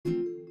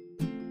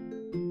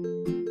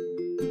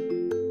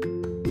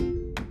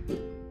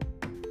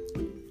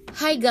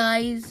Hi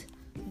guys,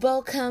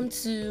 welcome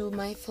to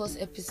my first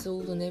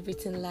episode on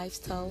Everything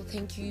Lifestyle.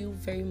 Thank you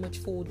very much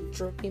for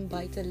dropping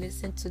by to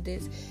listen to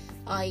this.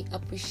 I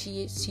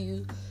appreciate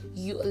you.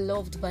 You are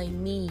loved by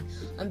me,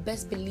 and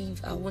best believe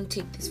I won't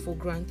take this for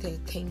granted.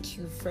 Thank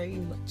you very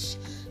much.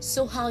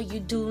 So how you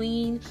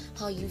doing?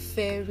 How you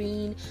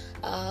faring?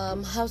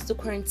 How's the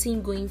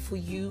quarantine going for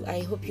you? I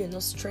hope you're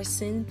not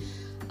stressing.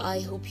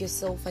 I hope you're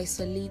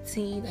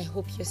self-isolating. I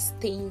hope you're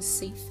staying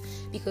safe,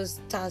 because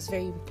that's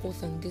very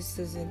important. This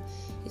season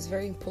is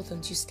very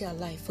important. You stay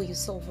alive for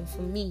yourself and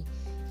for me.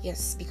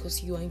 Yes,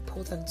 because you are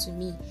important to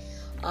me.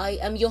 I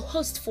am your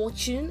host,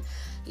 Fortune.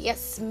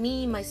 Yes,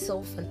 me,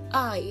 myself, and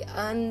I.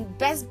 And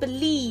best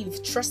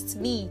believe, trust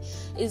me,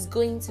 it's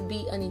going to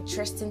be an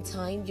interesting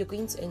time. You're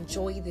going to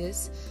enjoy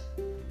this.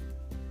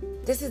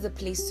 This is the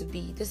place to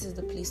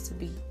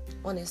be.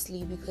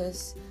 Honestly,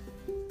 because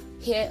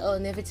here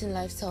on Everything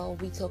Lifestyle,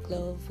 we talk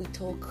love, we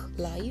talk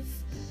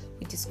life,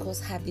 we discuss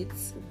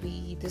habits,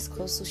 we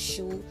discuss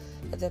social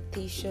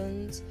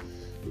adaptations,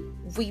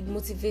 we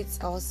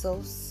motivate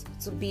ourselves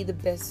to be the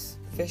best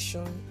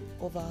version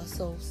of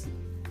ourselves.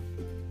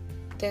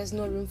 There's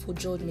no room for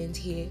judgment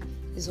here.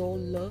 It's all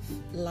love,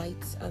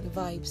 light, and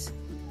vibes.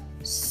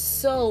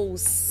 So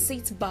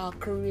sit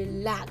back,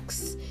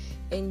 relax,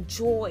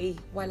 enjoy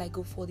while I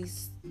go for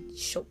this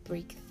short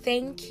break.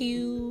 Thank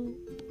you.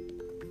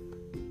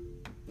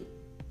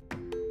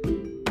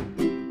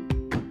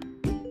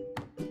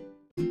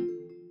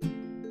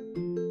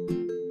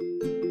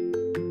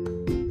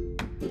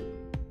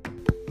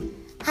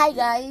 Hi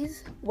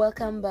guys,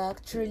 welcome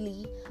back.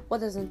 Truly,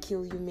 what doesn't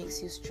kill you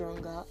makes you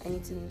stronger.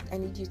 I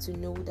need you to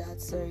know that.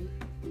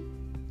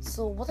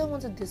 So what I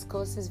want to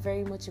discuss is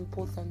very much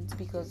important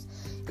because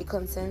it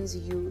concerns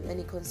you and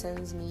it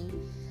concerns me.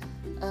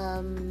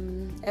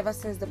 Ever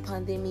since the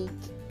pandemic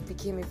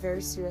became a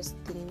very serious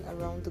thing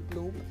around the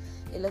globe,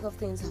 a lot of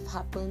things have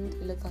happened,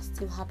 a lot are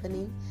still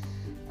happening,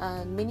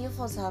 and many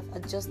of us have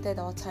adjusted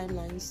our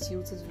timelines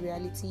due to the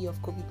reality of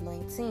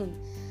COVID-19.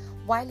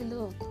 While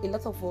a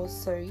lot of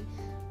us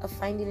are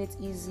finding it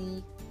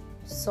easy,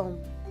 some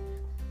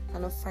are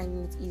not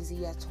finding it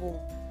easy at all.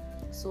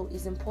 So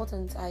it's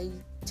important I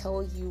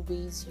tell you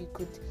ways you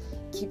could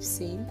keep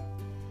sane,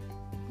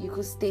 you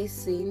could stay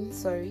sane,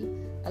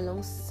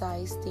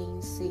 alongside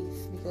staying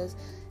safe, because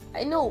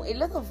I know a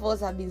lot of us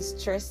have been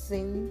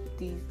stressing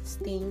the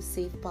staying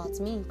safe part,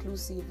 me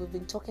inclusive. We've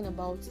been talking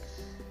about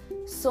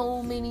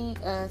so many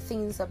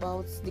things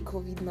about the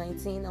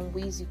COVID-19 and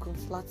ways you can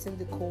flatten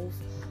the curve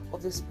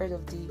of the spread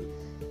of the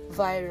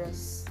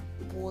virus.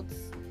 But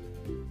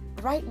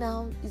right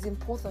now, it's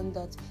important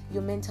that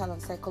your mental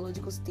and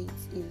psychological state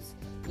is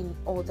in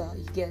order.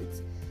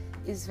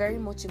 It's very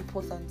much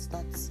important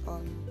that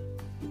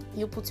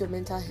you put your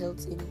mental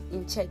health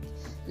in check,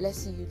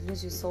 lest you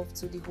lose yourself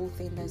to the whole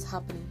thing that's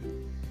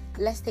happening.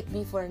 Let's take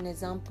me for an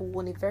example.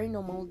 On a very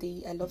normal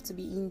day, I love to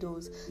be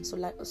indoors,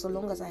 so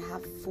long as I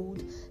have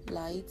food,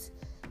 light,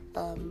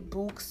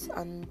 books,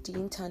 and the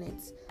internet.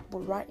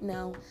 But right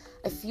now,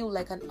 I feel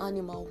like an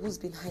animal who's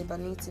been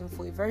hibernating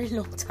for a very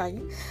long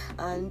time,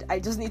 and I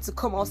just need to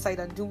come outside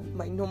and do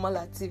my normal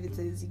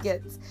activities.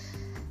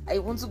 I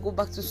want to go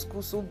back to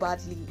school so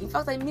badly. In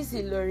fact, I miss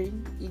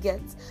learning.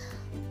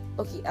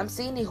 Okay, I'm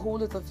saying a whole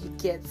lot of you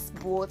get,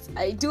 but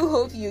I do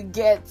hope you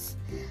get.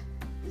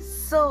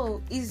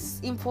 So it's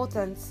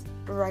important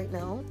right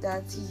now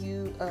that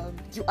you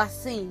are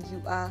sane.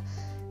 You are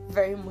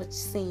very much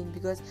sane,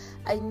 because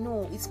I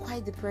know it's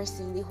quite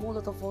depressing. A whole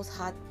lot of us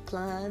had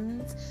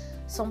plans.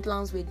 Some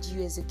plans were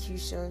due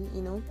execution.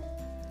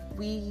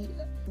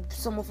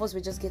 Some of us were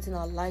just getting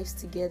our lives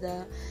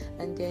together,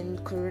 and then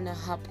Corona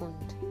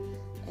happened.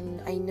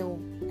 And I know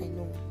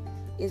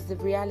it's the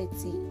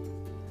reality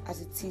as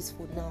it is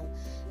for now.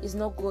 It's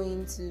not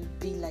going to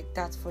be like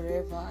that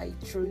forever. I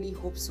truly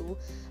hope so.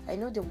 I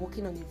know they're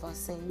working on a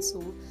vaccine,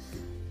 so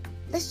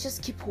let's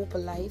just keep hope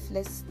alive.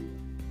 Let's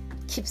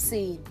keep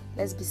sane.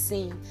 Let's be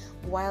sane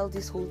while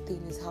this whole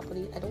thing is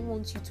happening. I don't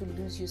want you to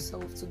lose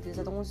yourself to this.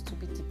 I don't want you to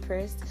be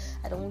depressed.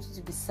 I don't want you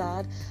to be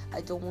sad.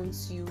 I don't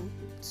want you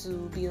to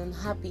be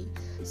unhappy.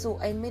 So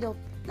I made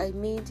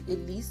a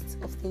list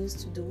of things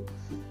to do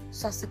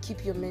so as to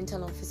keep your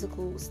mental and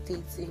physical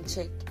states in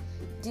check.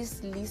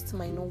 This list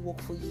might not work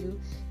for you.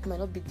 It might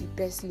not be the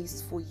best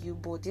list for you,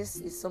 but this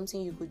is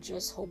something you could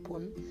just hop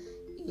on,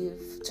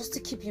 just to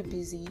keep you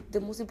busy.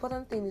 The most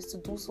important thing is to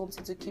do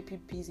something to keep you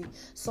busy,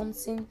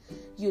 something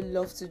you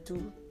love to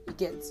do.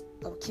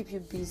 That'll keep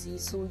you busy,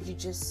 so you're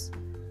just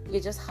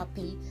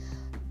happy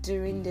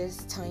during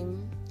this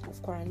time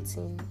of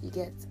quarantine.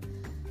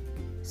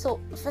 So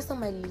first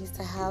on my list,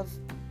 I have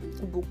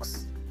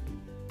books.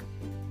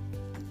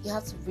 You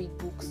have to read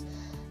books.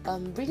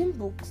 Reading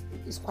books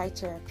is quite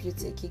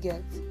therapeutic.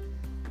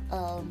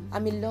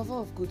 I'm a lover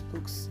of good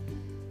books,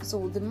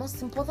 so the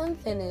most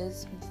important thing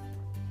is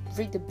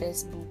read the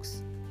best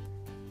books.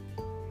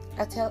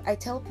 I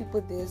tell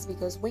people this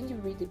because when you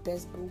read the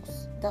best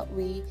books, that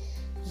way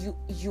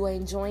you are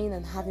enjoying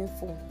and having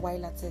fun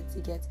while at it.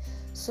 You get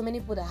so many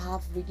people that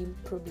have reading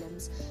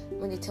problems.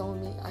 When they tell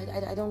me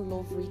I don't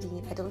love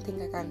reading, I don't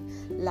think I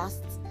can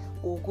last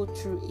or go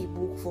through a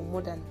book for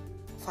more than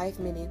 5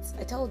 minutes,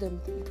 I tell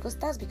them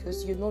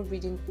because you're not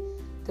reading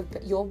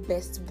your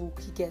best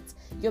book. You get,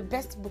 your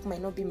best book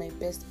might not be my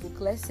best book.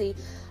 Let's say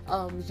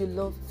you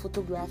love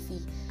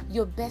photography,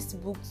 your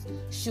best books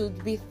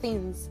should be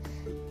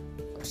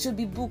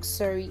books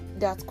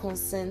that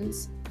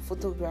concerns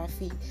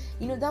photography.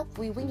 That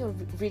way when you're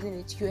reading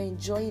it, you're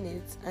enjoying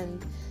it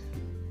and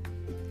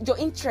your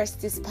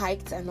interest is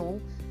spiked and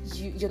all.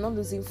 You're not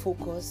losing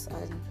focus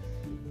and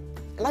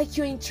like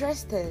you're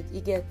interested,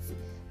 you get,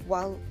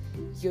 while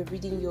you're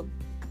reading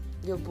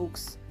your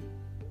books,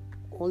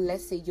 or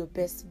let's say your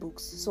best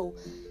books. So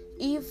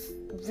if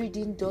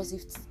reading does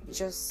it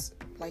just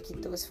like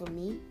it does for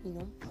me,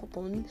 hop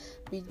on,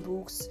 read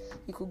books.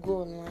 You could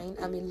go online.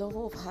 I'm a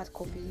lover of hard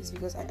copies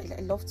because I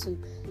love to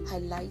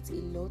highlight a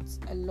lot.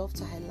 I love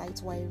to highlight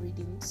while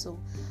reading. So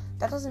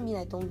that doesn't mean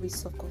I don't read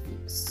soft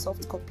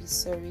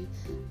copies.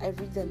 I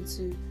read them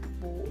too.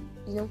 But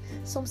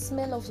some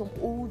smell of some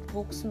old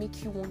books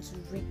make you want to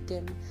read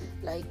them,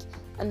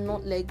 and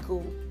not let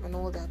go and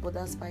all that. But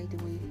that's by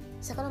the way.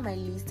 Second on my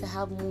list, I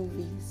have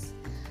movies.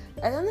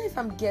 I don't know if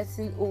I'm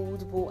getting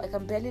old, but I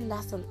can barely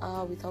last an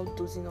hour without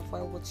dozing off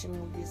while watching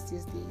movies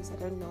these days. I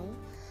don't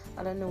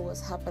know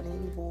what's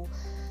happening, but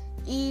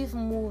if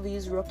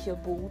movies rock your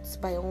boat,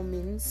 by all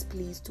means,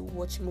 please do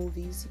watch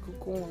movies. You could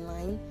go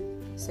online,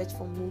 search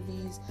for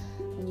movies,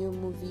 new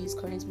movies,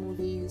 current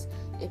movies,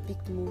 epic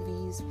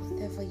movies,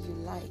 whatever you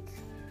like.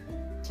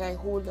 Try a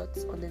whole lot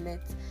on the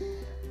net.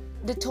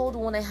 The third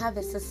one, I have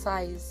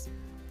exercise.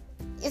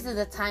 Is it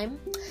the time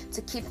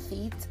to keep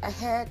fit? I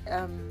heard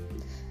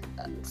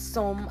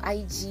some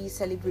IG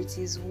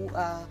celebrities who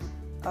are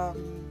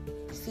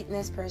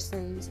fitness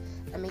persons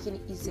are making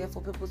it easier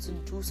for people to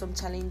do some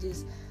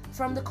challenges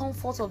from the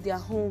comfort of their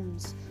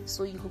homes.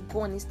 So you could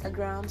go on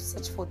Instagram,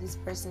 search for these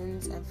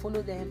persons and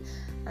follow them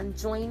and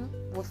join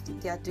what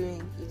they are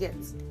doing. You get,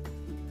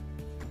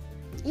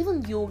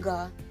 even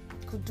yoga,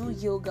 you could do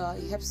yoga.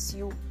 It helps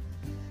you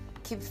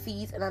keep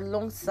fit, and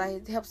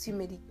alongside it helps you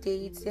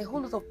meditate. There are a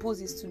whole lot of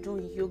poses to do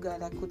in yoga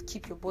that could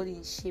keep your body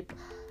in shape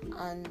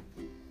and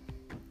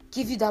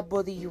give you that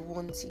body you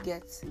want. You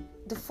get,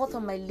 the fourth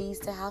on my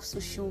list, I have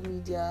social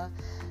media.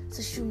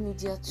 Social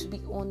media, to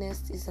be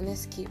honest, is an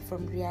escape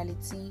from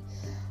reality.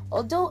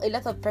 Although a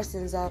lot of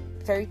persons are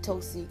very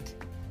toxic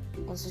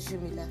on social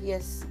media.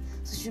 Yes,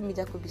 social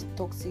media could be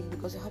toxic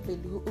because you have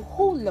a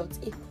whole lot,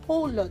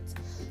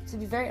 to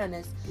be very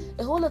honest,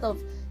 a whole lot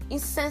of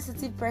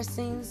insensitive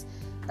persons,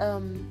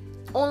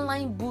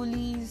 online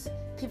bullies,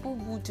 people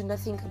who do not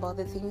think about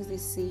the things they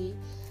say,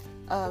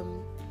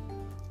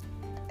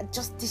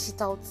 just dish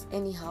it out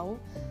anyhow.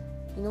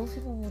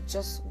 People who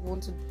just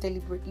want to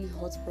deliberately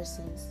hurt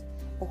persons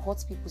or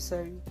hurt people.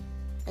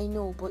 I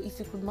know, but if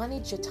you could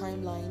manage your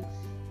timeline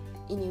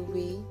in a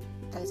way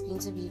that is going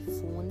to be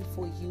fun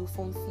for you,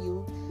 fun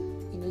filled,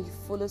 you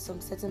follow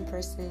some certain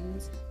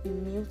persons, you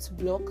mute,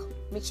 block,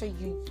 make sure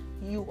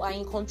you are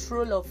in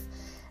control of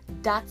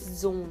that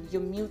zone,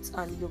 your mute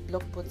and your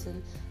block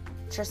button.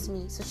 Trust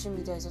me, social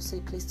media is also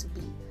a place to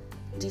be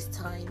this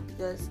time,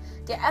 because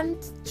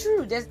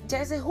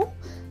there's a whole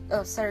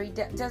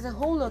there's a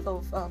whole lot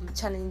of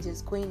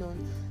challenges going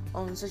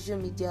on social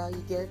media.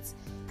 You get,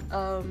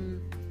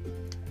 on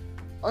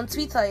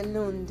Twitter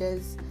alone,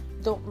 there's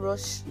Don't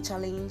Rush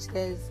challenge,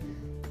 there's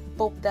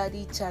Bob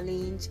Daddy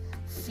challenge,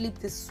 Flip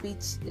the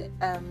Switch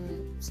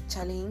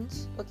challenge.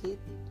 Okay,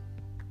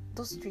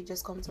 those three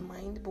just come to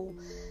mind, but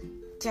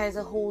there's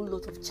a whole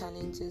lot of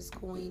challenges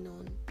going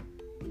on.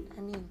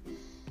 I mean,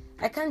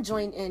 I can't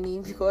join any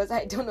because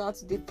I don't know how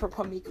to do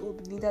proper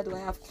makeup, neither do I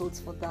have clothes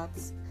for that,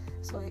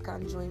 so I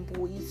can't join.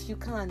 But if you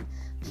can,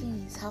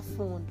 please have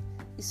fun.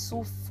 It's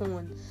so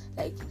fun.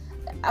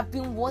 I've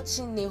been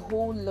watching a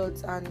whole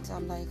lot and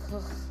I'm like,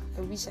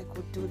 I wish I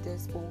could do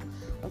this, but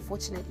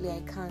unfortunately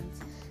I can't.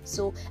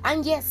 So,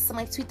 and yes,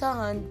 my Twitter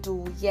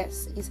handle,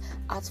 is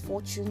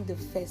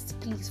 @FortuneTheFirst.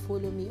 Please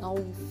follow me. I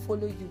will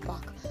follow you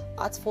back.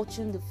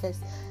 @FortuneTheFirst.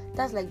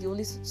 That's the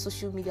only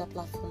social media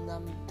platform that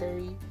I'm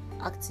very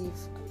active.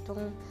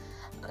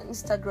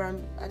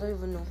 Instagram, I don't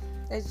even know.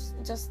 Let's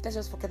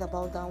just forget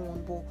about that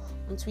one. But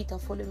on Twitter,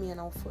 follow me and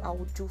I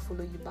will do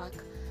follow you back.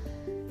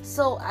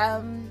 So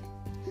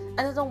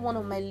another one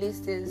on my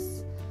list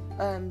is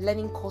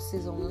learning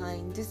courses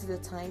online. This is the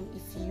time.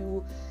 If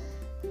you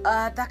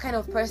are that kind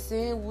of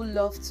person who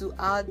love to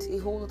add a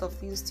whole lot of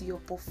things to your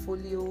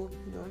portfolio,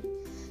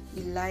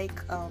 you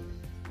like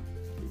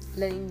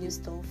learning new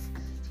stuff,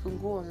 you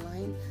can go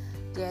online.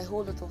 There are a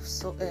whole lot of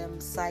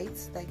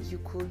sites that you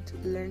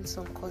could learn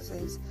some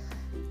courses.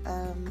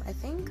 I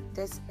think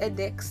there's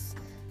edX,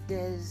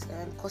 there's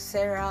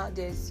Coursera,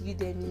 there's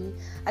Udemy.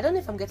 I don't know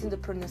if I'm getting the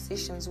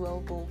pronunciations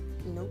well, but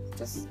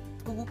just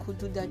Google could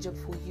do that job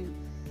for you.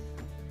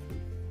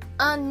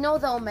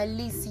 Another on my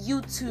list,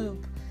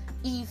 YouTube.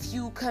 If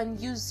you can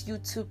use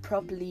YouTube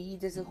properly,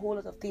 there's a whole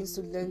lot of things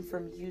to learn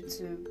from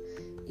YouTube.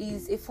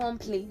 is a fun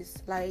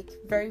place, like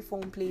very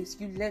fun place.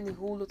 You learn a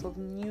whole lot of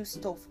new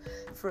stuff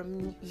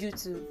from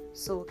YouTube.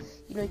 So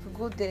you could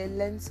go there,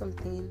 learn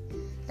something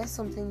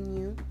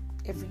new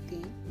every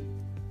day.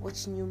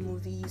 Watch new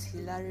movies,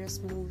 hilarious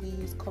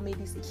movies,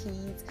 comedy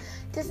skits.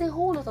 There's a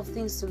whole lot of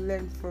things to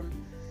learn from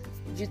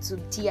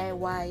YouTube.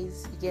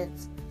 DIYs, you get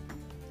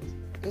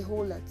a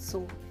whole lot.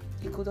 So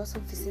you could also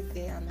visit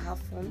there and have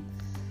fun.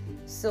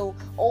 So,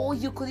 or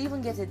you could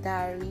even get a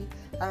diary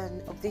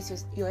and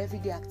update your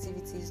everyday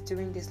activities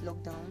during this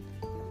lockdown,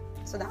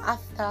 so that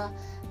after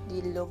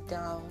the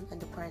lockdown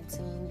and the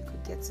quarantine, you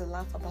could get to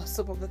laugh about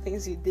some of the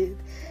things you did.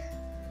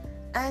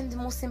 And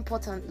most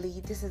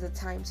importantly, this is a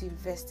time to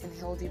invest in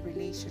healthy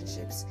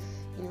relationships.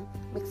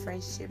 Make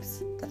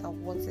friendships that are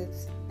worth it.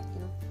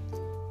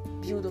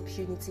 Build up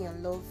unity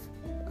and love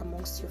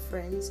amongst your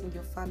friends and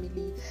your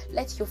family.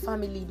 Let your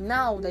family,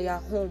 now that you're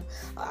home,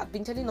 I've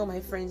been telling all my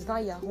friends, now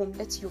you're home,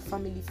 let your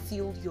family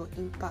feel your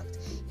impact.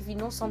 If you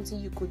know something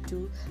you could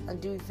do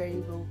and do it very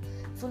well,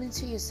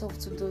 volunteer yourself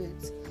to do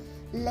it.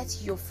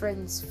 Let your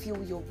friends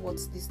feel your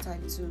words this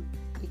time too.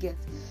 You get,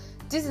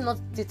 this is not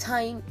the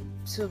time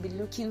to be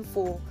looking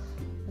for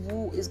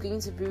who is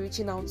going to be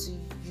reaching out to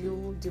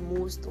you the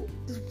most.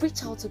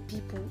 Reach out to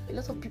people. A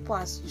lot of people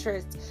are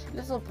stressed. A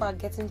lot of people are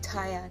getting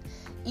tired.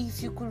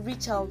 If you can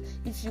reach out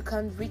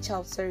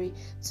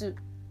to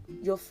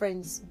your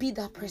friends, be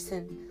that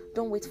person.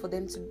 Don't wait for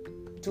them to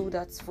do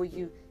that for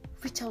you.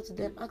 Reach out to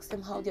them, ask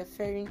them how they're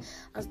faring,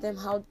 ask them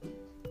how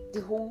the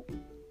whole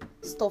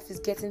stuff is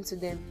getting to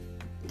them.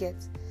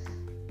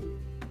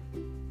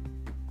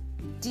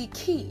 The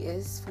key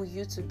is for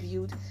you to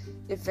build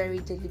a very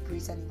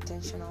deliberate and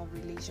intentional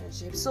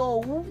relationship.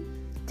 So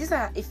these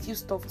are a few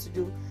stuff to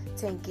do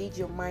to engage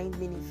your mind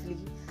meaningfully.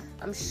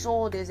 I'm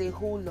sure there's a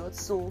whole lot,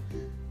 so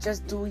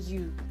just do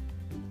you.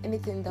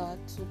 Anything that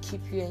will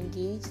keep you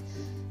engaged,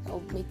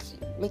 or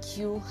make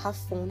you have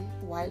fun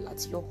while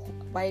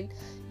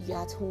you're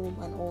at home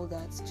and all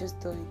that, just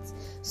do it.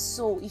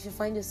 So if you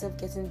find yourself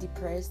getting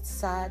depressed,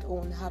 sad,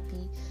 or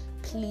unhappy,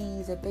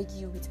 please, I beg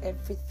you, with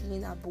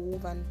everything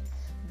above and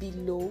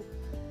below,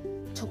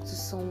 talk to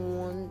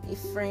someone, a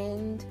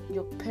friend,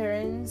 your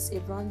parents, a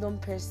random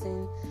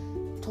person.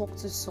 Talk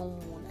to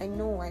someone. I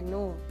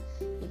know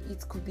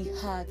it could be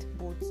hard,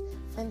 but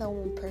find that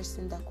one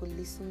person that could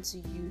listen to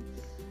you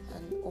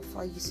and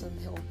offer you some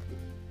help.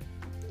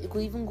 You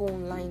could even go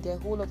online. There are a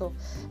whole lot of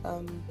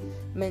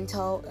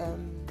mental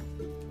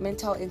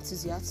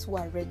enthusiasts who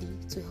are ready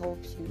to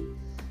help you.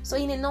 So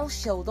in a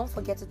nutshell, don't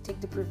forget to take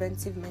the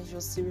preventive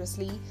measures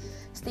seriously.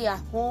 Stay at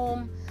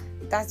home.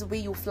 That's the way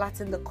you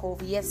flatten the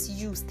curve. Yes,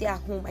 you stay at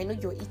home. I know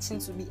you're itching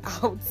to be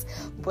out,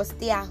 but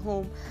stay at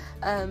home.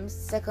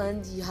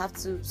 Second, you have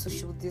to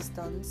social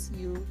distance.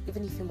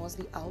 Even if you must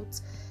be out,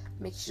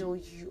 make sure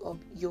you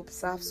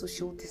observe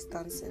social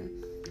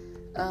distancing.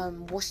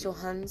 Wash your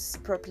hands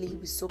properly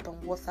with soap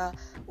and water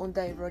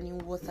under a running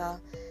water.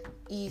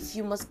 If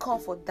you must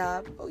cough or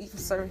dab, if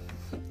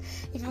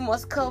you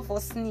must cough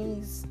or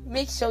sneeze,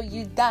 make sure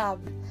you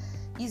dab.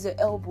 Use your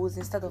elbows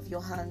instead of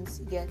your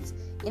hands.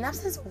 In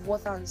absence of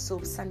water and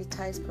soap,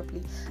 sanitize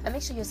properly, and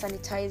make sure your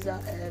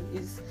sanitizer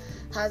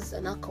has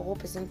an alcohol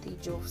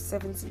percentage of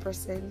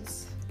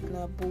 70% and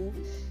above.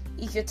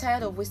 If you're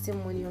tired of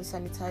wasting money on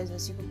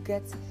sanitizers, you could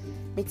get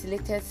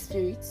methylated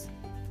spirits.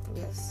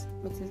 Yes,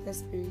 methylated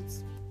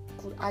spirits.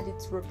 Could add it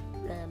to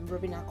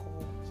rubbing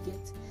alcohol.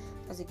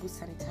 That's a good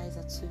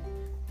sanitizer too.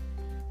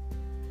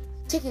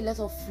 Take a lot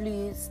of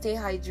fluids, stay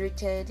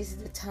hydrated. This is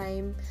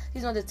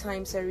not the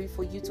time,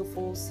 for you to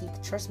fall sick.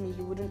 Trust me,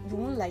 you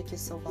won't like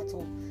yourself at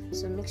all.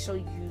 So make sure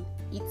you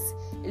eat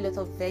a lot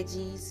of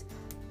veggies,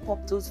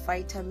 pop those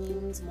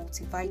vitamins,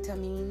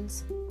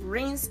 multivitamins,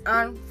 rinse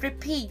and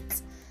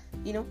repeat.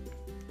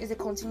 It's a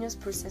continuous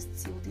process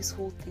till this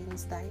whole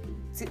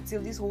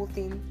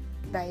thing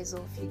dies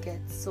off.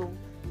 So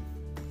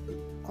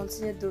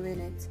continue doing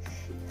it.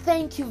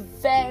 Thank you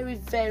very,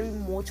 very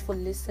much for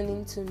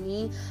listening to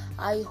me.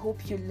 I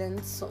hope you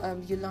learned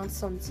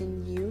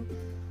something new.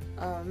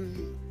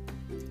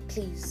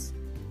 Please,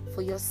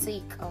 for your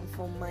sake and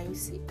for my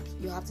sake,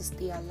 you have to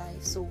stay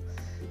alive. So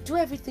do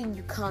everything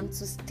you can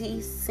to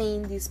stay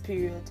sane this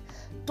period.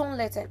 Don't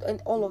let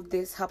all of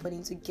this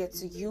happening to get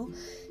to you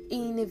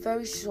in a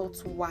very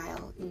short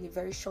while, in a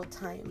very short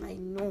time. I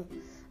know,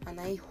 and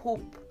I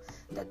hope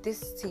that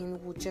this thing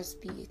will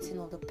just be a thing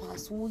of the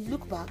past. We'll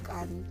look back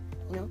and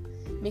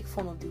make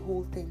fun of the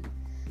whole thing.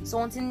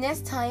 So until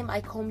next time I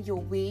come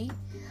your way,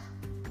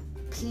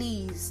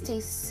 please stay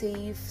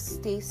safe,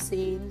 stay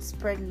sane,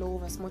 spread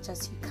love as much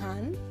as you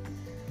can,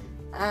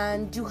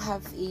 and do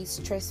have a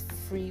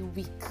stress-free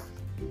week.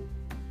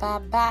 Bye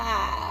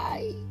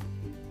bye.